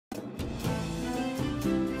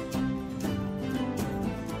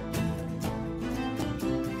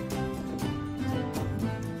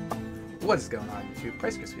What is going on YouTube?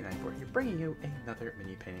 PriceCrispy94 here, bringing you another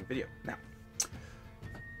mini painting video. Now,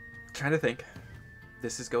 trying to think,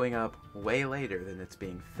 this is going up way later than it's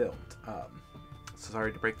being filmed. So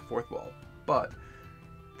sorry to break the fourth wall, but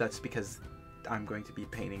that's because I'm going to be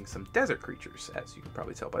painting some desert creatures, as you can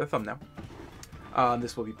probably tell by the thumbnail.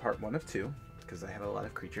 This will be part 1 of 2, because I have a lot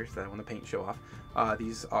of creatures that I want to paint and show off.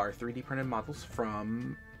 These are 3D printed models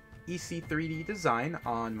from EC3D Design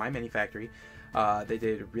on my mini factory. They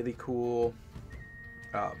did really cool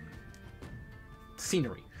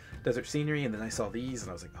scenery, desert scenery, and then I saw these and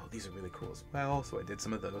I was like, oh, these are really cool as well, so I did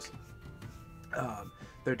some of those.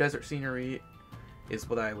 Their desert scenery is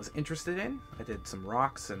what I was interested in. I did some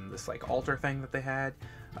rocks and this like altar thing that they had,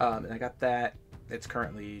 and I got that. It's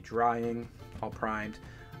currently drying, all primed,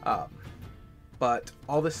 but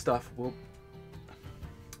all this stuff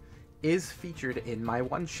is featured in my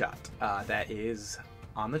one-shot that is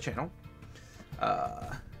on the channel.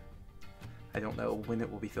 I don't know when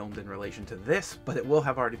it will be filmed in relation to this, but it will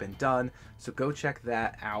have already been done, so go check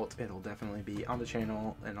that out. It'll definitely be on the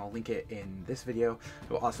channel, and I'll link it in this video.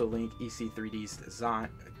 I will also link EC3D's design,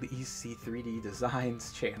 the EC3D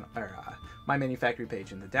Designs channel, or my manufacturing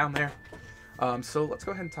page in the down there. So let's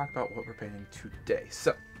go ahead and talk about what we're painting today.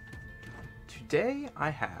 So today I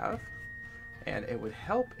have, and it would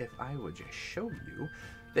help if I would just show you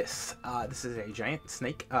this. This is a giant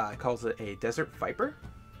snake. It calls it a desert viper.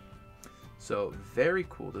 So very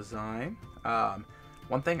cool design.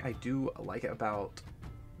 One thing I do like about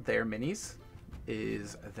their minis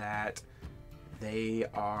is that they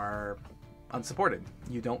are unsupported.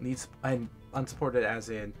 You don't need, and unsupported as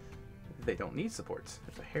in they don't need supports.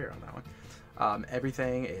 There's a hair on that one.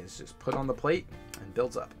 Everything is just put on the plate and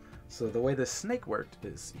builds up. So the way the snake worked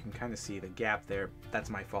is you can kind of see the gap there. That's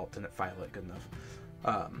my fault, didn't file it good enough.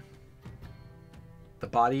 The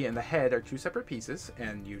body and the head are 2 separate pieces,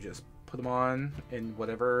 and you just put them on in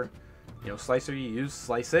whatever, slicer you use,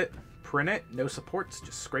 slice it, print it, no supports,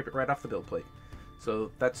 just scrape it right off the build plate.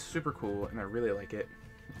 So that's super cool, and I really like it.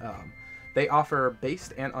 They offer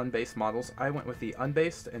based and unbased models. I went with the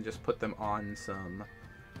unbased and just put them on some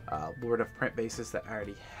Lord of Print bases that I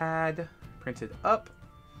already had printed up,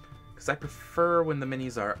 because I prefer when the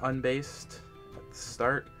minis are unbased at the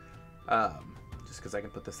start, just because I can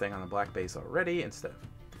put this thing on a black base already instead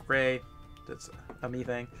of gray. That's a me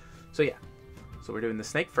thing. So yeah, so we're doing the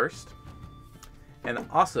snake first, and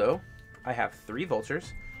also I have 3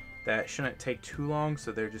 vultures that shouldn't take too long,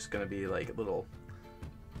 so they're just going to be like little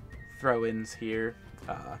throw-ins here.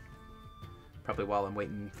 Probably while I'm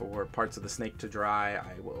waiting for parts of the snake to dry,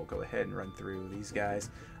 I will go ahead and run through these guys.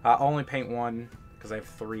 I'll only paint 1 because I have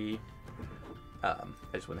 3. I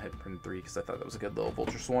just went ahead and printed 3 because I thought that was a good little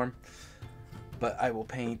vulture swarm. But I will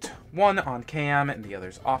paint 1 on cam and the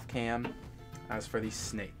others off cam. As for the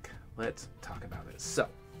snake, let's talk about it. So,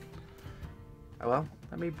 well,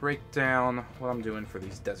 let me break down what I'm doing for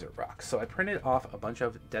these desert rocks. So I printed off a bunch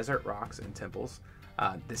of desert rocks and temples.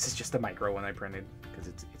 This is just a micro one I printed because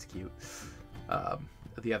it's cute.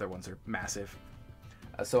 The other ones are massive.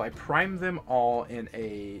 So I primed them all in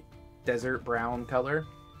a desert brown color,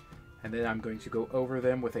 and then I'm going to go over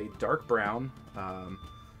them with a dark brown.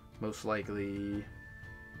 Most likely,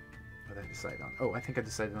 what did I decide on? Oh, I think I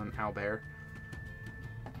decided on Owlbear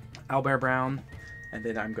brown, and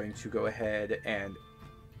then I'm going to go ahead and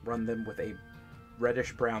run them with a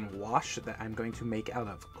reddish brown wash that I'm going to make out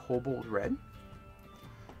of cobalt red.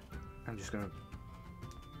 I'm just going to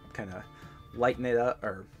kind of lighten it up,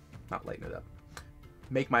 or not lighten it up,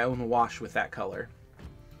 make my own wash with that color.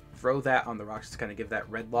 Throw that on the rocks to kind of give that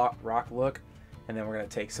red rock look, and then we're going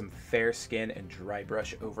to take some fair skin and dry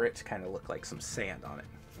brush over it to kind of look like some sand on it.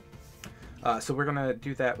 So we're going to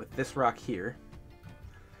do that with this rock here.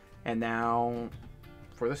 And now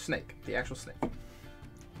for the snake, the actual snake.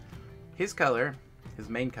 His color, his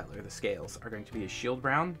main color, the scales, are going to be a shield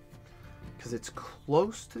brown, because it's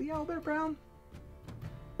close to the owlbear brown,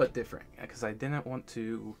 but different. Because I didn't want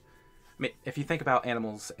to, I mean, if you think about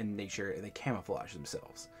animals in nature, they camouflage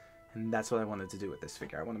themselves. And that's what I wanted to do with this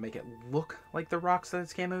figure. I want to make it look like the rocks that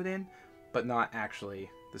it's camoed in, but not actually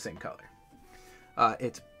the same color.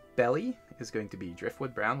 Its belly is going to be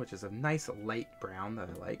driftwood brown, which is a nice light brown that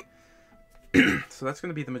I like. So that's going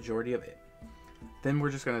to be the majority of it. Then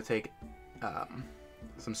we're just going to take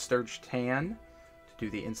some sturge tan to do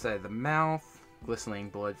the inside of the mouth, glistening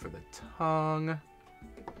blood for the tongue,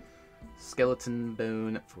 skeleton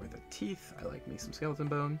bone for the teeth. I like me some skeleton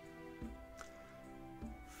bone.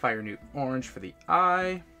 Fire newt orange for the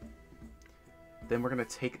eye. Then we're going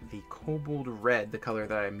to take the cobalt red, the color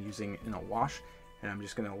that I'm using in a wash, And I'm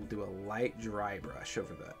just going to do a light dry brush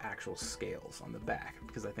over the actual scales on the back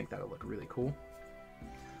because I think that'll look really cool.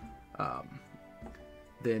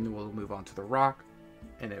 Then we'll move on to the rock,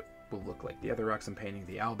 and it will look like the other rocks I'm painting,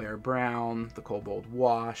 the owlbear brown, the cobalt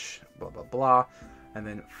wash, blah, blah, blah. And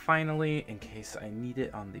then finally, in case I need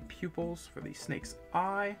it on the pupils for the snake's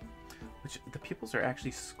eye, which the pupils are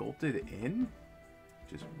actually sculpted in,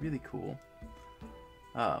 which is really cool.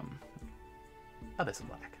 Oh, this is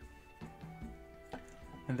black.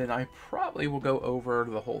 And then I probably will go over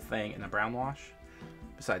the whole thing in a brown wash,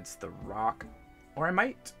 besides the rock. Or I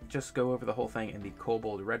might just go over the whole thing in the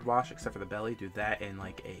cobalt red wash, except for the belly, do that in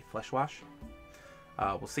like a flesh wash.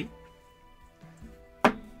 We'll see.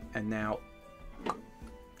 And now,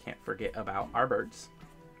 can't forget about our birds.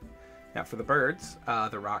 Now for the birds,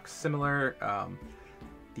 the rock's similar.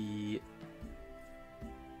 The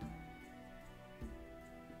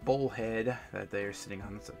bowl head that they're sitting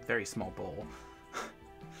on, it's a very small bowl,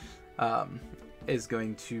 is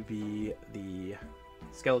going to be the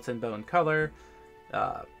skeleton bone color.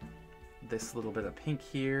 This little bit of pink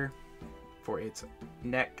here for its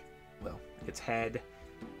neck, well, its head,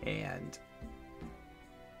 and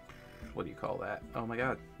what do you call that? Oh my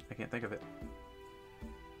god, I can't think of it.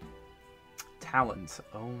 Talons.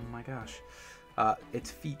 Oh my gosh. Its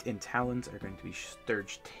feet and talons are going to be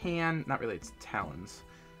sturge tan. Not really its talons.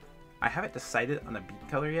 I haven't decided on a beak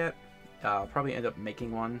color yet. I'll probably end up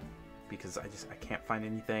making one because I can't find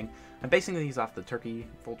anything. I'm basing these off the turkey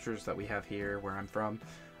vultures that we have here where I'm from.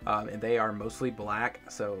 And they are mostly black,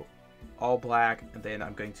 so all black, and then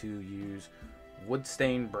I'm going to use wood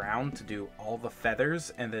stain brown to do all the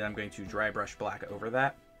feathers, and then I'm going to dry brush black over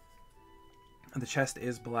that. And the chest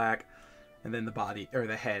is black, and then the body, or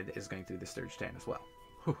the head, is going to be the sturge tan as well.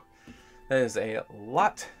 Whew. That is a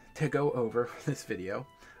lot to go over for this video.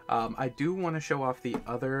 I do want to show off the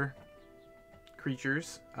other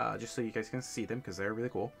creatures, just so you guys can see them, because they're really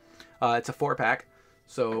cool. It's a 4-pack,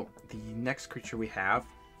 so the next creature we have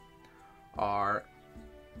are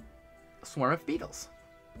a swarm of beetles,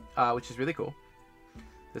 which is really cool.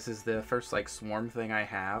 This is the first like swarm thing I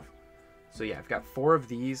have. So yeah, I've got 4 of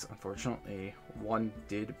these. Unfortunately, one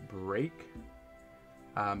did break,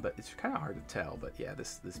 but it's kind of hard to tell. But yeah,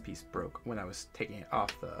 this piece broke when I was taking it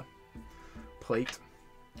off the plate.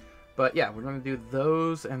 But yeah, we're going to do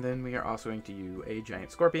those, and then we are also going to use a giant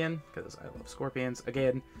scorpion because I love scorpions.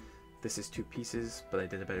 Again, this is 2 pieces, but I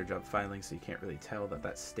did a better job filing, so you can't really tell that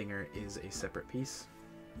that stinger is a separate piece.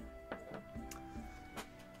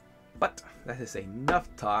 But that is enough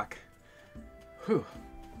talk. Whew.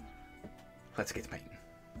 Let's get to painting.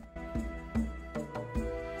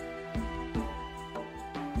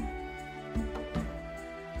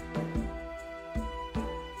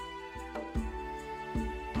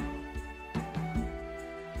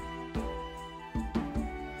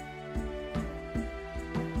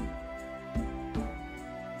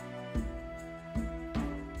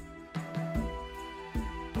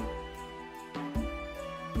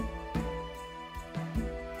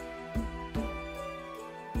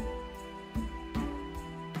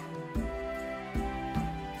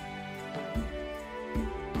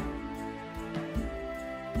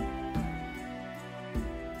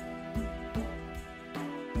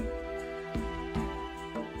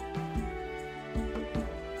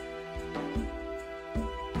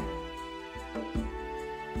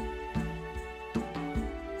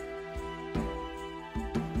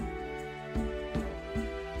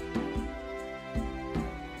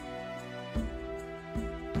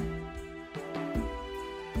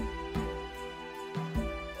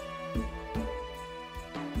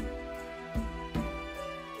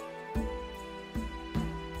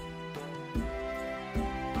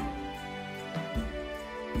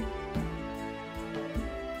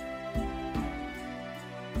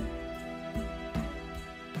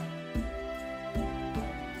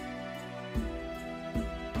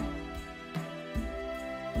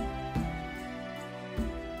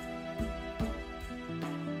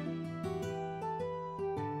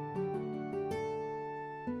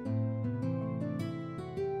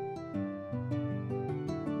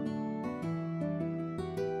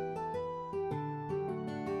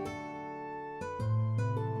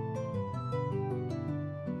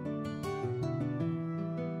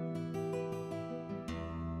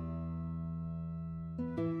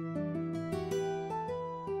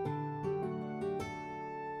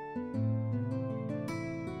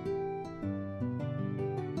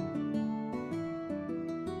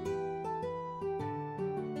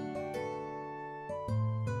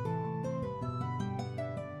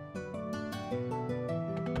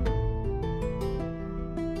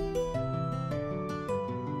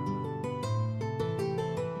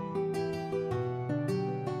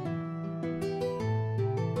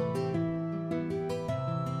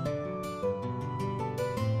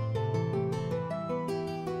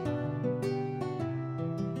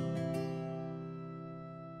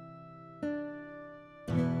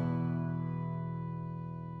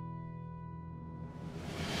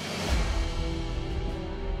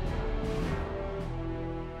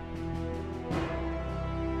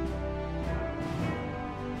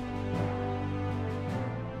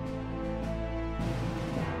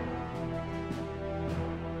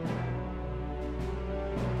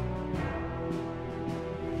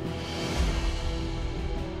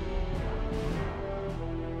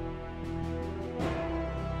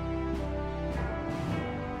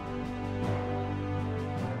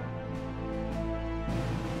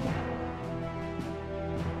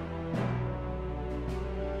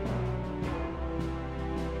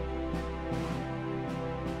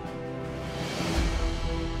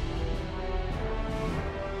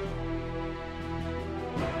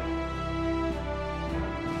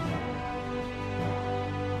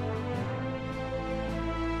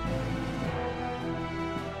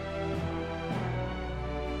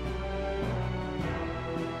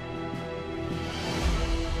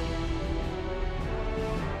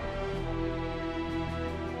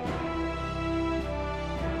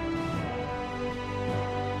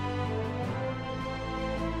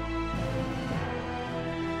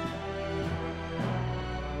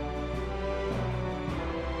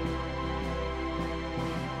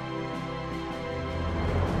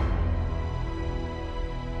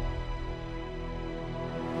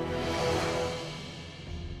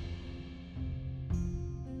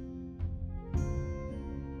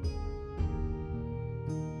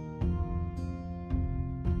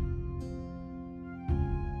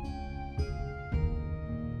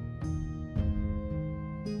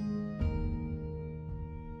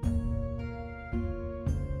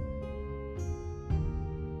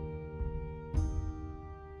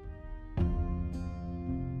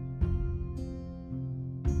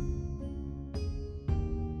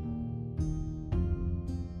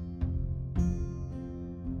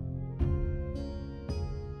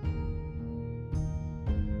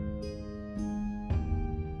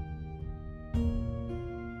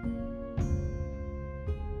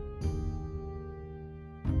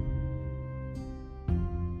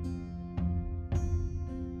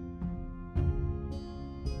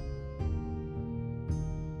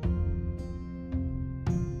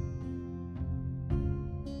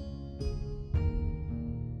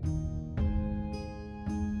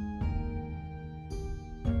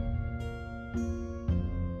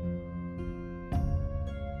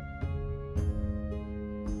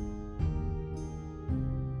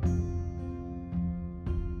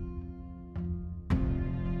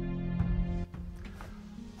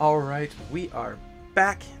 Alright, we are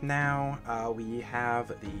back now. We have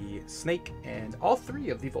the snake and all three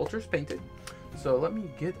of the vultures painted. So let me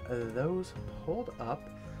get those pulled up.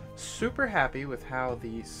 Super happy with how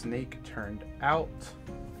the snake turned out.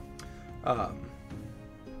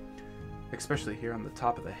 Especially here on the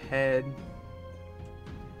top of the head.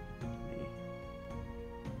 Let me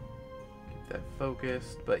keep that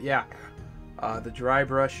focused. But yeah, the dry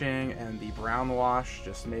brushing and the brown wash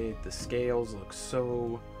just made the scales look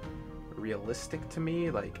so realistic to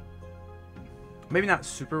me. Like, maybe not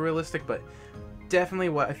super realistic, but definitely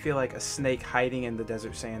what I feel like a snake hiding in the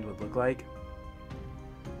desert sand would look like.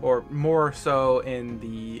 Or more so in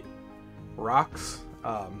the rocks,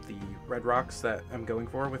 the red rocks that I'm going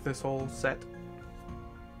for with this whole set.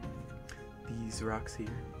 These rocks here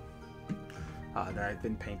that I've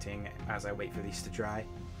been painting as I wait for these to dry.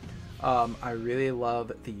 I really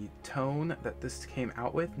love the tone that this came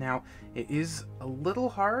out with. Now, it is a little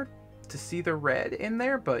hard to see the red in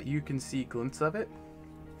there, but you can see glints of it.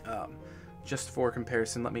 Just for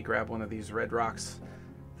comparison, let me grab one of these red rocks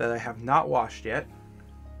that I have not washed yet.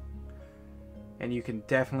 And you can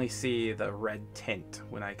definitely see the red tint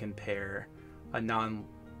when I compare a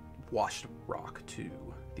non-washed rock to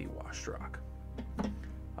the washed rock.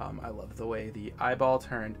 I love the way the eyeball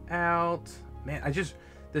turned out. Man,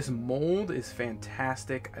 this mold is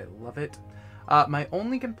fantastic. I love it. My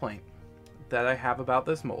only complaint that I have about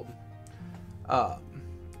this mold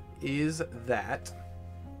is that,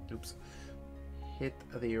 oops, hit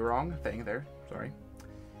the wrong thing there, sorry,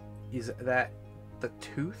 is that the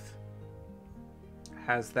tooth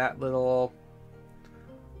has that little,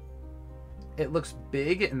 it looks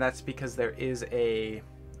big, and that's because there is a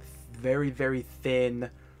very, very thin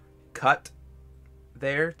cut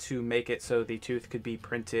there to make it so the tooth could be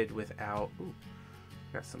printed without, ooh,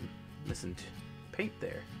 got some missing paint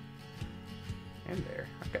there and there.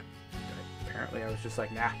 Okay, apparently I was just like,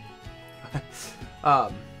 nah.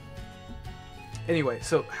 Anyway,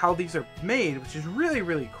 so how these are made, which is really,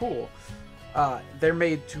 really cool, they're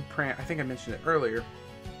made to print, I think I mentioned it earlier,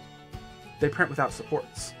 they print without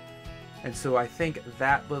supports. And so I think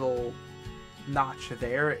that little notch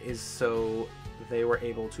there is so they were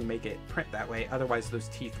able to make it print that way. Otherwise, those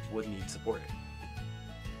teeth would need supported.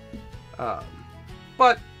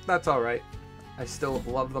 But that's all right. I still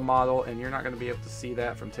love the model, and you're not going to be able to see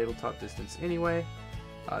that from tabletop distance anyway.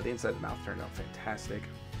 The inside of the mouth turned out fantastic.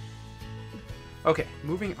 Okay,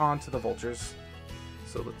 moving on to the vultures.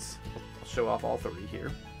 So I'll show off all three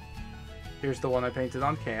here. Here's the one I painted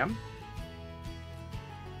on cam.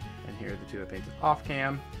 And here are the two I painted off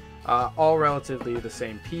cam. All relatively the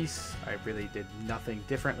same piece. I really did nothing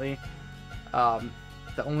differently.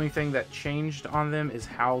 The only thing that changed on them is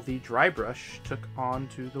how the dry brush took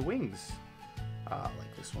onto the wings.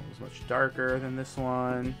 Like this one was much darker than this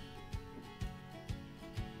one.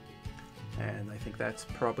 And I think that's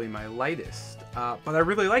probably my lightest. But I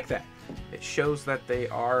really like that. It shows that they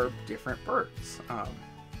are different birds.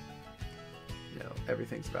 You know,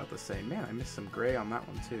 everything's about the same. Man, I missed some gray on that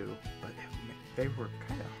one too. But they were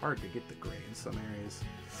kind of hard to get the gray in some areas.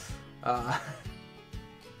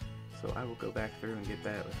 So I will go back through and get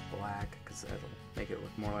that with black, because that'll make it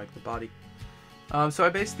look more like the body. So I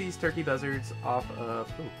based these turkey buzzards off of...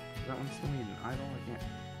 Ooh, does that one still need an eyeball? I can't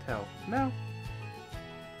tell. No.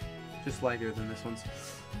 Just lighter than this one's.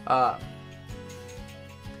 I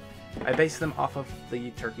based them off of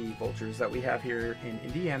the turkey vultures that we have here in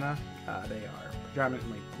Indiana. They are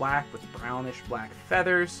predominantly black with brownish black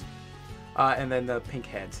feathers, and then the pink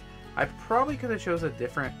heads. I probably could have chose a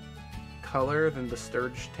different color than the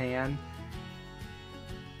sturge tan,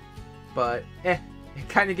 but it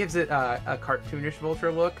kind of gives it a cartoonish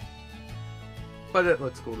vulture look, but it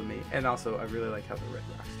looks cool to me. And also I really like how the red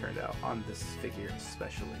rocks turned out on this figure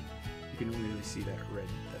especially. You can really see that red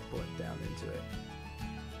that bled down into it.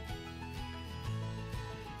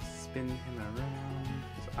 Spin him around,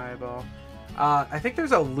 his eyeball. I think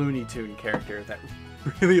there's a Looney Tune character that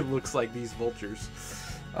really looks like these vultures.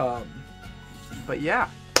 But yeah,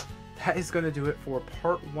 that is going to do it for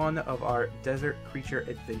part 1 of our Desert Creature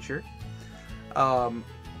Adventure.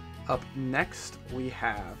 Up next, we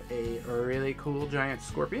have a really cool giant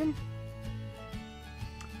scorpion.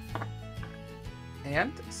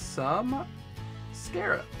 And some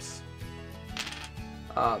scarabs.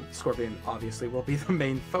 Scorpion obviously will be the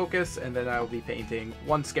main focus, and then I will be painting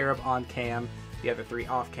one scarab on cam, the other 3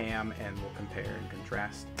 off cam, and we'll compare and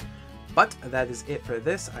contrast. But that is it for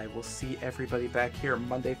this. I will see everybody back here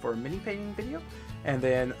Monday for a mini painting video, and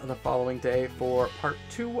then the following day for part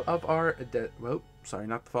 2 of our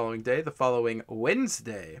not the following day, the following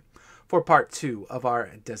Wednesday for part 2 of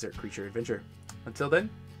our Desert Creature Adventure. Until then,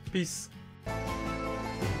 Peace.